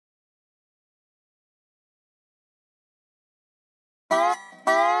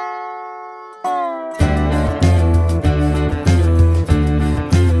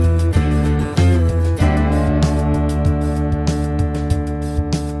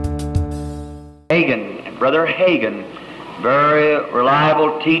Hagin, Brother Hagin, very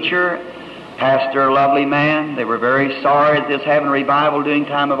reliable teacher, pastor, a lovely man. They were very sorry at this having revival during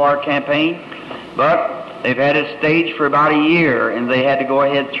time of our campaign, but they've had it staged for about a year, and they had to go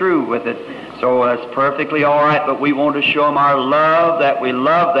ahead through with it. So that's perfectly all right, but we want to show them our love, that we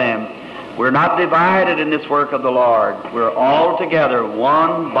love them. We're not divided in this work of the Lord. We're all together.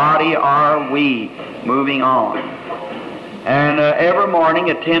 One body are we, moving on. And every morning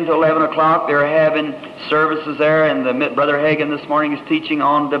at 10 to 11 o'clock, they're having services there, and Brother Hagin this morning is teaching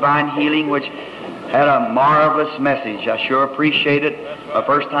on divine healing, which had a marvelous message. I sure appreciate it. My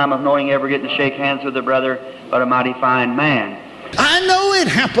first time of knowing ever getting to shake hands with a brother, but a mighty fine man. I know it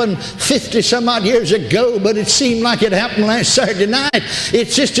happened 50-some-odd years ago, but it seemed like it happened last Saturday night.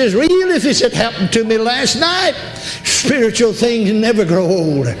 It's just as real if it had happened to me last night. Spiritual things never grow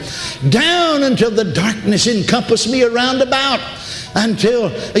old. Down until the darkness encompassed me around about, until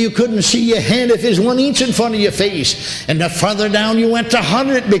you couldn't see your hand if it's 1 inch in front of your face. And the farther down you went, the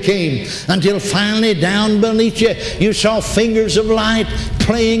hotter it became, until finally down beneath you, you saw fingers of light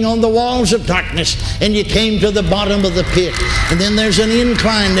playing on the walls of darkness, and you came to the bottom of the pit. And then there's an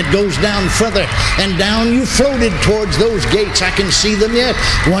incline that goes down further, and down you floated towards those gates. I can see them yet.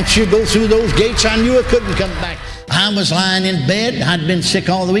 Once you go through those gates, I knew I couldn't come back. I was lying in bed. I'd been sick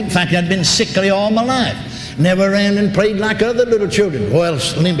all the week. In fact, I'd been sickly all my life. Never ran and prayed like other little children. Well,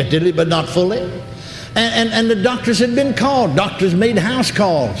 limitedly, but not fully. And the doctors had been called. Doctors made house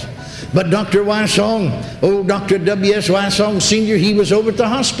calls. But Dr. Wysong, old Dr. W.S. Wysong Sr., he was over at the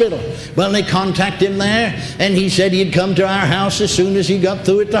hospital. Well, they contacted him there, and he said he'd come to our house as soon as he got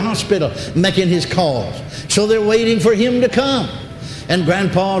through at the hospital, making his calls. So they're waiting for him to come. And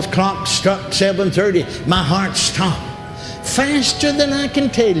Grandpa's clock struck 7:30. My heart stopped. Faster than I can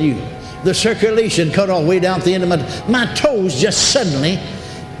tell you. The circulation cut off way down at the end of my toes just suddenly,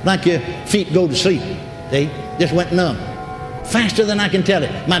 like your feet go to sleep. They just went numb. Faster than I can tell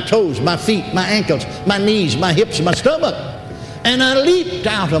it. My toes, my feet, my ankles, my knees, my hips, my stomach. And I leaped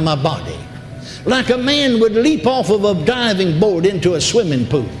out of my body like a man would leap off of a diving board into a swimming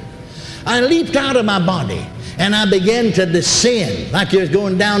pool. I leaped out of my body, and I began to descend like you're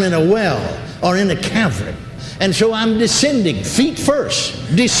going down in a well or in a cavern. And so I'm descending, feet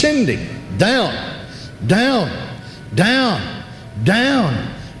first, descending, down, down, down,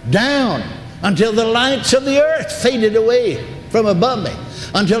 down, down, until the lights of the earth faded away from above me,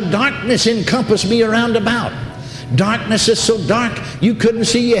 until darkness encompassed me around about. Darkness is so dark you couldn't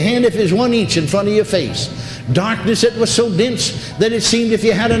see your hand if it was 1 inch in front of your face. Darkness that was so dense that it seemed if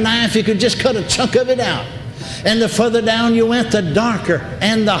you had a knife you could just cut a chunk of it out. And the further down you went, the darker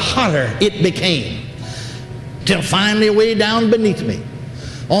and the hotter it became, till finally way down beneath me,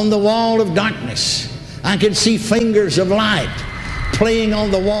 on the wall of darkness, I could see fingers of light playing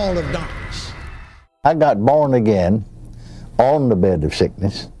on the wall of darkness. I got born again on the bed of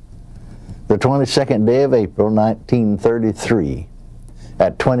sickness the 22nd day of April 1933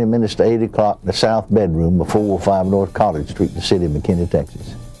 at 20 minutes to 8 o'clock in the south bedroom of 405 North College Street, the city of McKinney,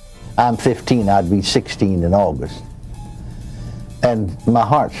 Texas. I'm 15, I'd be 16 in August. And my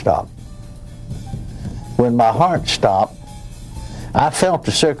heart stopped. When my heart stopped, I felt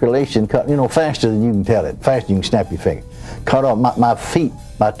the circulation cut, you know, faster than you can tell it, faster than you can snap your finger. Cut off my feet,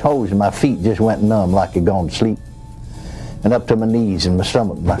 my toes and my feet just went numb like you'd gone to sleep. And up to my knees and my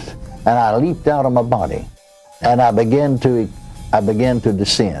stomach. And I leaped out of my body. And I began to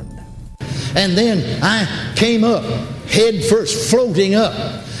descend. And then I came up, head first, floating up.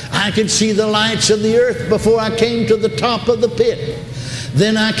 I could see the lights of the earth before I came to the top of the pit.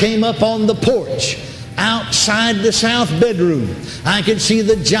 Then I came up on the porch. Outside the south bedroom, I could see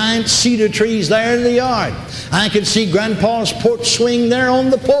the giant cedar trees there in the yard. I could see Grandpa's porch swing there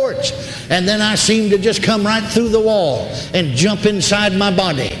on the porch. And then I seemed to just come right through the wall and jump inside my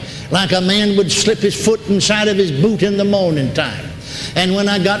body like a man would slip his foot inside of his boot in the morning time. And when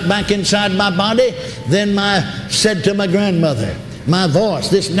I got back inside my body, then I said to my grandmother, my voice,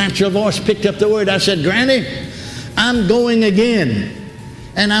 this natural voice picked up the word. I said, Granny, I'm going again.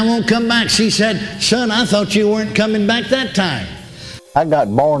 And I won't come back. She said, son, I thought you weren't coming back that time. I got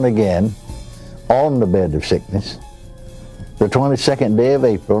born again on the bed of sickness the 22nd day of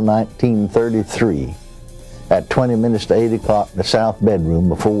April 1933 at 20 minutes to 8 o'clock in the south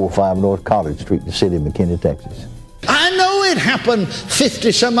bedroom of 405 North College Street, the city of McKinney, Texas. I know it happened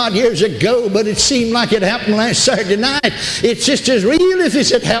 50 some odd years ago, but it seemed like it happened last Saturday night. It's just as real if it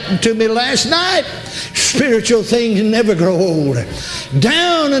had happened to me last night. Spiritual things never grow old.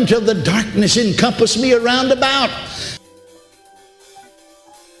 Down until the darkness encompassed me around about.